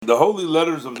The Holy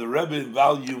Letters of the Rebbe in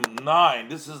Volume 9.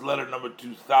 This is letter number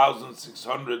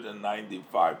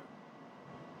 2695.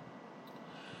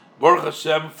 Baruch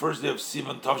Hashem, first day of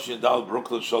Sivan Tavshin Dal,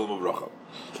 Brooklyn Shalom Uvracha.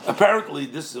 Apparently,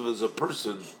 this was a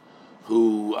person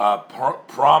who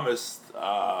promised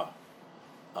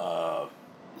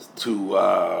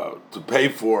to pay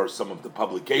for some of the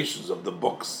publications of the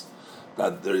books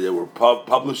that they were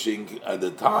publishing at the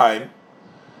time,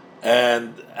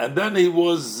 and then he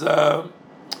was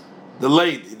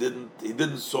delayed. He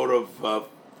didn't sort of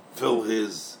fill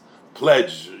his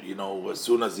pledge, as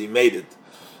soon as he made it,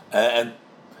 and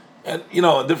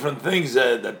different things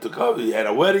that took up. He had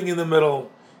a wedding in the middle.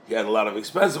 He had a lot of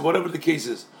expenses, whatever the case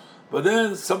is. But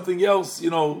then something else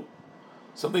happened.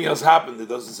 It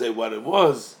doesn't say what it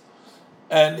was,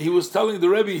 and he was telling the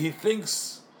Rebbe he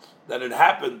thinks that it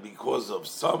happened because of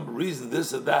some reason,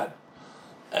 this and that.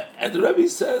 And the Rebbe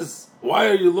says, "Why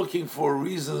are you looking for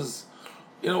reasons?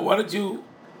 Why don't you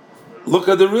look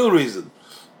at the real reason?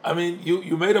 I mean,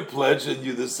 you made a pledge and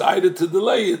you decided to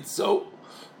delay it." So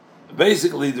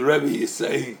basically, the Rebbe is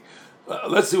saying,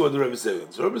 let's see what the Rebbe is saying.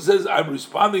 So the Rebbe says, "I'm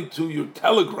responding to your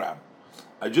telegram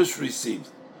I just received."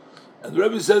 And the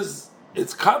Rebbe says,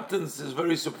 its contents is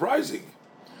very surprising.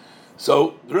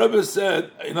 So the Rebbe said,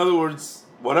 in other words,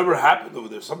 whatever happened over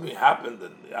there, something happened,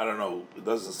 and I don't know, it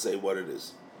doesn't say what it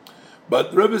is. But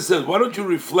the Rebbe says, why don't you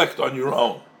reflect on your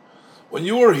own? When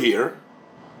you were here,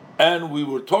 and we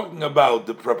were talking about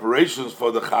the preparations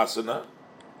for the chasana,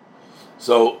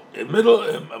 so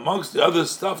amongst the other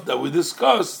stuff that we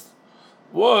discussed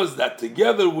was that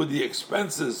together with the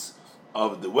expenses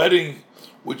of the wedding,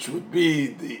 which would be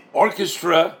the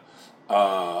orchestra,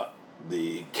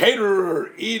 the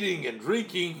caterer, eating and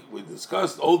drinking, we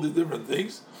discussed all the different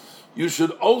things, you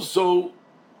should also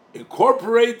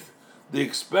incorporate the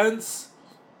expense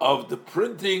of the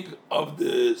printing of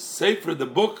the Sefer, the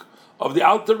book of the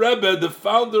Alter Rebbe, the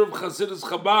founder of Hasidus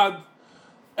Chabad,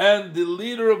 and the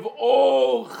leader of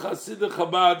all Hasidic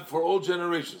Chabad for all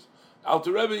generations.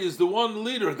 Alter Rebbe is the one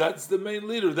leader, that's the main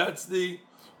leader, that's the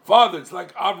father. It's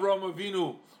like Avraham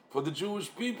Avinu for the Jewish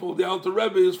people. The Alter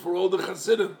Rebbe is for all the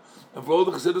Hasidim and for all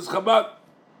the Hasidus Chabad.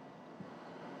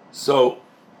 So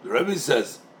the Rebbe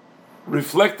says,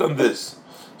 reflect on this.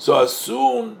 So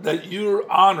assume that your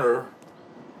honor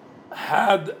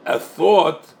had a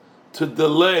thought to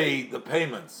delay the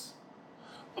payments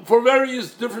for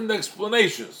various different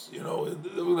explanations,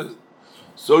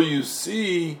 So you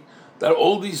see that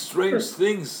all these strange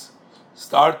things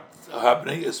start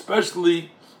happening,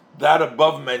 especially that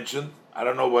above mentioned. I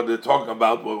don't know what they're talking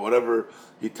about, but whatever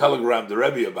he telegrammed the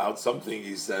Rebbe about, something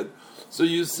he said. So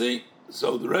you see,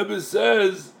 so the Rebbe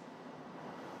says,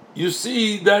 you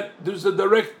see that there's a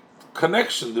direct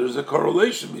connection, there's a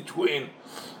correlation between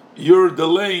your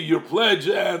delaying your pledge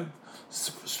and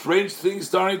strange things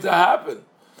starting to happen.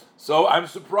 So I'm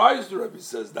surprised, the Rebbe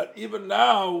says, that even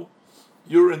now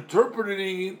you're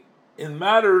interpreting in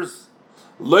matters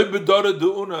loy bedara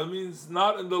deuna, means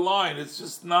not in the line. It's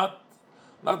just not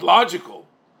logical.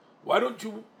 Why don't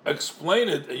you explain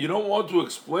it? And you don't want to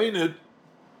explain it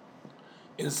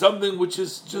in something which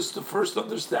is just the first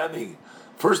understanding,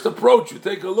 first approach. You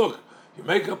take a look, you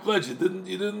make a pledge. You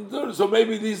didn't do it. So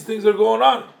maybe these things are going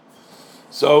on.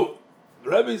 So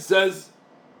the Rebbe says,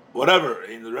 whatever.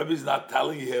 And the Rebbe is not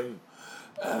telling him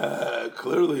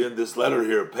clearly in this letter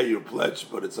here, pay your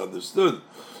pledge, but it's understood.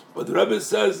 But the Rebbe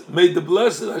says, may the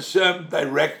blessed Hashem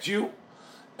direct you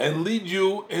and lead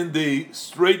you in the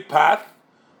straight path,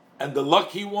 and the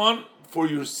lucky one for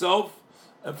yourself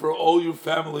and for all your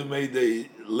family, may they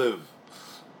live.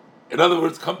 In other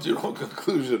words, come to your own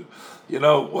conclusion.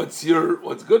 What's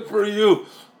good for you.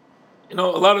 A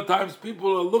lot of times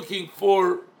people are looking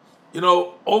for,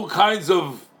 all kinds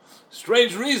of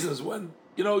strange reasons when,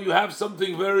 you have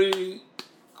something very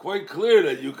quite clear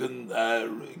that you can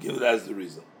give it as the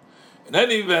reason. In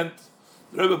any event,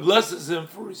 the Rebbe blesses him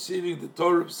for receiving the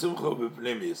Torah of Simcha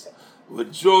B'Pnimius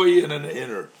with joy in an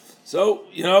inner. So,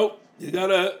 you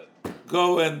gotta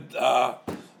go and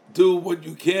do what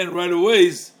you can right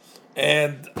away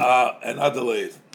and not delay it.